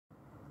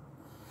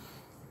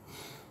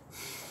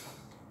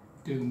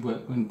Kita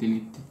buat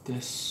continuity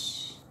test.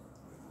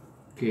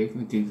 Okay,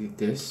 continuity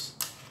test.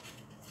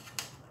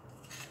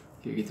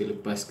 Okay, kita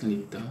lepaskan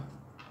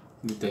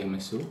litar yang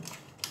masuk.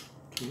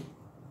 Okay,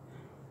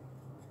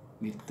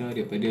 litar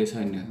daripada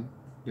sana,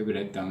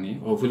 daripada datang ni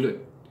overload.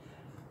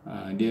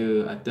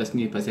 Dia atas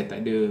ni pasal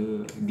tak ada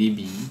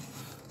dB,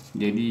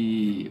 jadi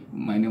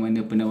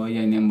mana-mana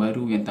penawaian yang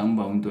baru yang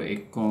tambah untuk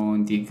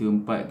aircond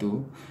 3, 4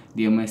 tu,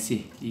 dia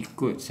masih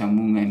ikut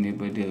sambungan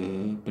daripada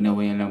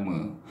penawaian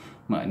lama.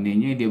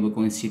 Maknanya dia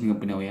berkongsi dengan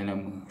penawaian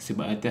lama,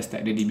 sebab atas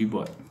tak ada DB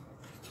board.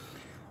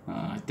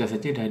 Atas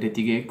saja dah ada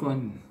 3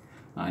 aircond.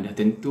 Dah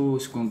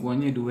tentu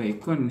sekurang-kurangnya 2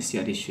 aircond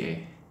mesti ada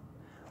share.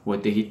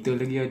 Water heater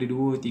lagi ada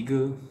 2,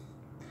 3.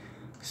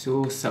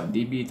 So sub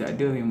DB tak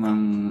ada, memang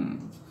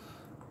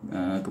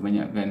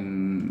kebanyakan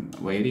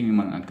wiring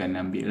memang akan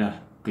ambil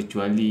lah,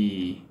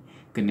 kecuali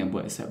kena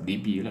buat sub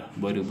DB lah,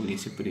 baru boleh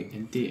separate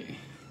cantik.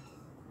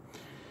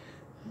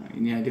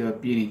 Ini ada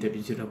api ni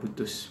tapi cerah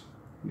putus,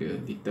 dia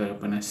litar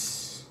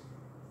panas.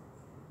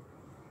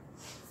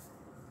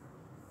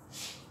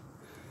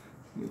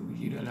 Dia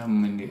uji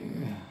dalaman dia.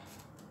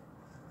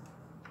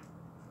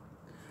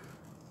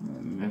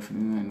 Left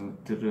dengan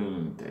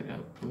neutral tak ada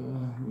apa,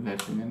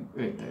 left dengan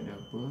tak ada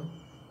apa.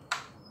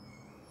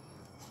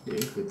 Dia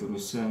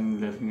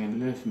keterusan left dengan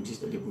left mesti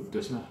tak boleh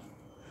putus lah.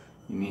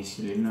 Ini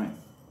solenoid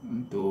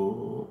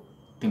untuk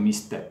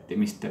thermostat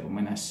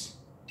pemanas.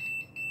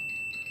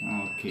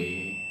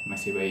 Okey,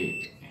 masih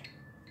baik.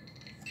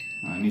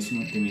 Ni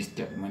semua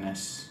thermostat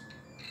pemanas.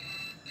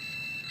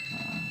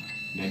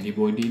 Dan di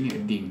body ni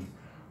edding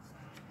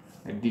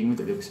pun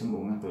tak ada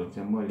bersambung lah. Kalau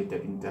bersambung litar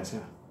pintas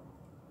lah.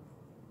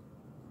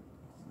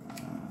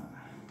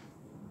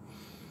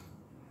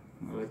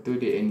 Lepas tu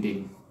dia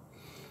ending.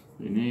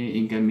 Ini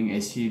incoming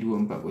IC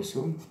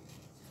 240.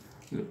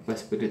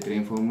 Lepas pada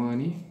transformer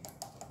ni,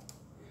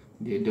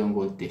 dia down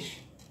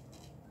voltage.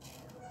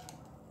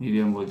 Ni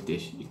down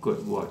voltage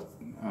ikut watt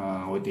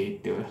water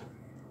heater lah.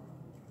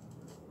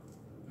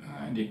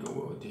 Dia ikut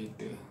water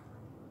heater.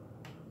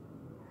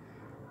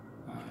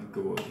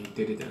 Ikut water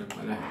heater dia tak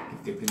dapat lah.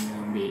 Kita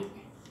kena ambil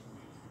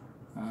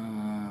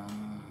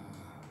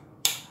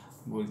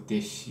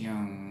voltage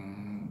yang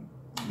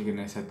dia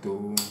kena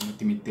satu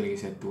multimeter lagi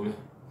satu lah.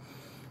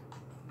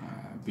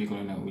 Tapi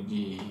kalau nak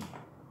uji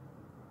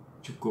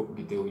cukup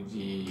kita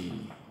uji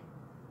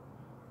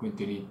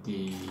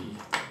continuity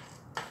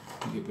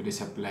daripada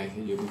supply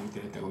saja pun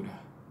kita dah tahu dah.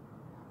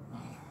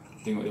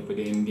 Tengok daripada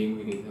ending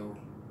pun kita tahu.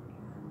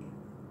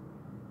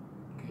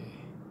 Okay.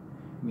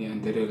 Ni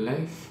antara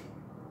live.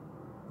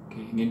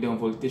 Okay. Ni down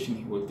voltage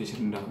ni, voltage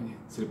rendahnya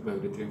selepas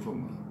dari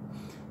transformer.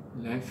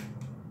 Live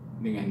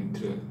dengan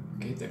neutral.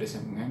 Okay, tak ada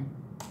sambungan.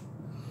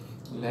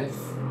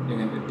 Live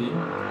dengan edding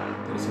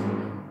tak ada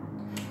sambungan.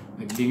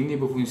 Edding ni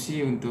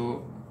berfungsi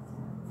untuk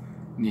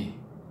ni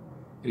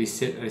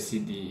reset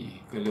LCD.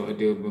 Kalau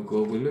ada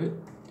berlaku overload,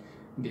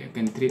 dia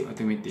akan trip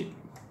automatic.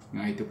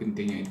 Itu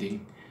pentingnya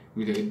edding.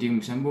 Bila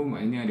edding bersambung,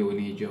 maknanya ada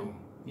warna hijau,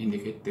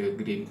 indikator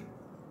green.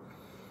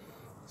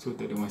 So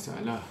tak ada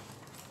masalah.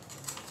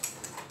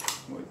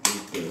 Water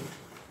heater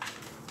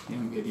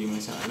yang jadi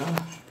masalah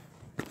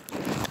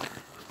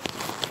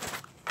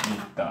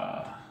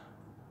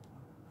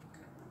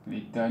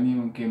litar ni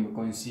mungkin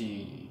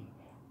berkongsi.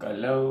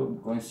 Kalau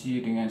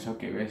berkongsi dengan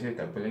soket biasa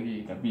tak apa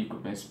lagi, tapi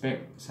ikutkan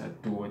spek,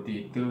 satu water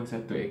heater,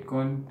 satu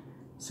aircond,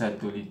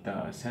 satu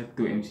litar,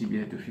 satu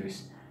MCB, satu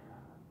fuse.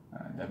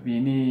 Tapi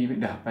ini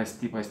dah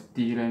pasti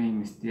lah ni,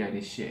 mesti ada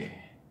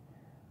share.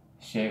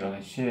 Kalau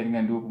share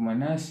dengan 2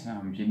 pemanas,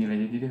 macam ni lah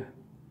jadi dia.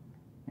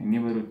 Ini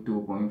baru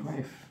 2.5.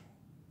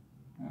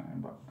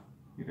 Nampak?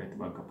 Dia dah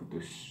terbakar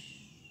putus.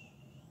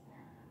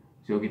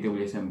 So kita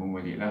boleh sambung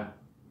balik lah.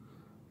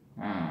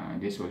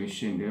 Dia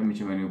solution dia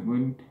macam mana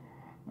pun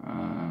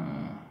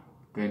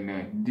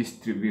kena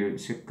distribute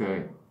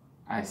circuit,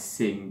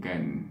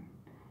 asingkan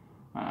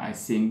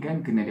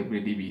kena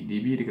daripada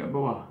DB dekat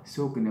bawah.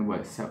 So kena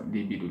buat sub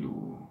DB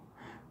dulu.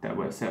 Tak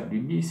buat sub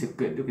DB,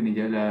 circuit tu kena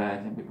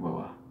jalan sampai ke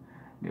bawah.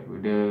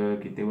 Daripada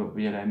kita buat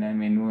perjalanan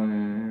manual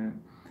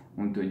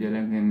untuk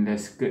jalankan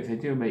last circuit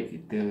saja, baik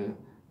kita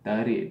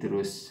tarik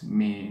terus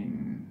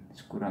main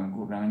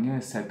sekurang-kurangnya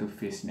satu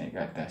phase naik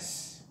ke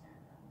atas.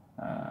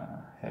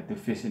 Satu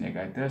phase naik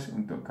ke atas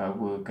untuk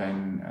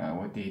coverkan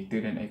water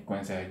heater dan aircon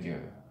sahaja.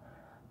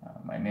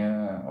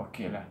 Mana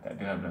okey lah, tak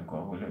adalah berlaku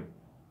overload.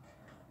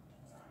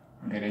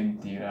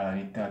 Garanti lah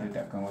litar tu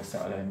takkan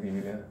rosak lah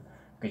bila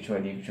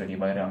kecuali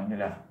barang je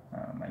lah.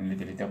 Mana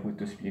litar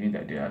putus macam ni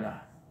tak ada lah.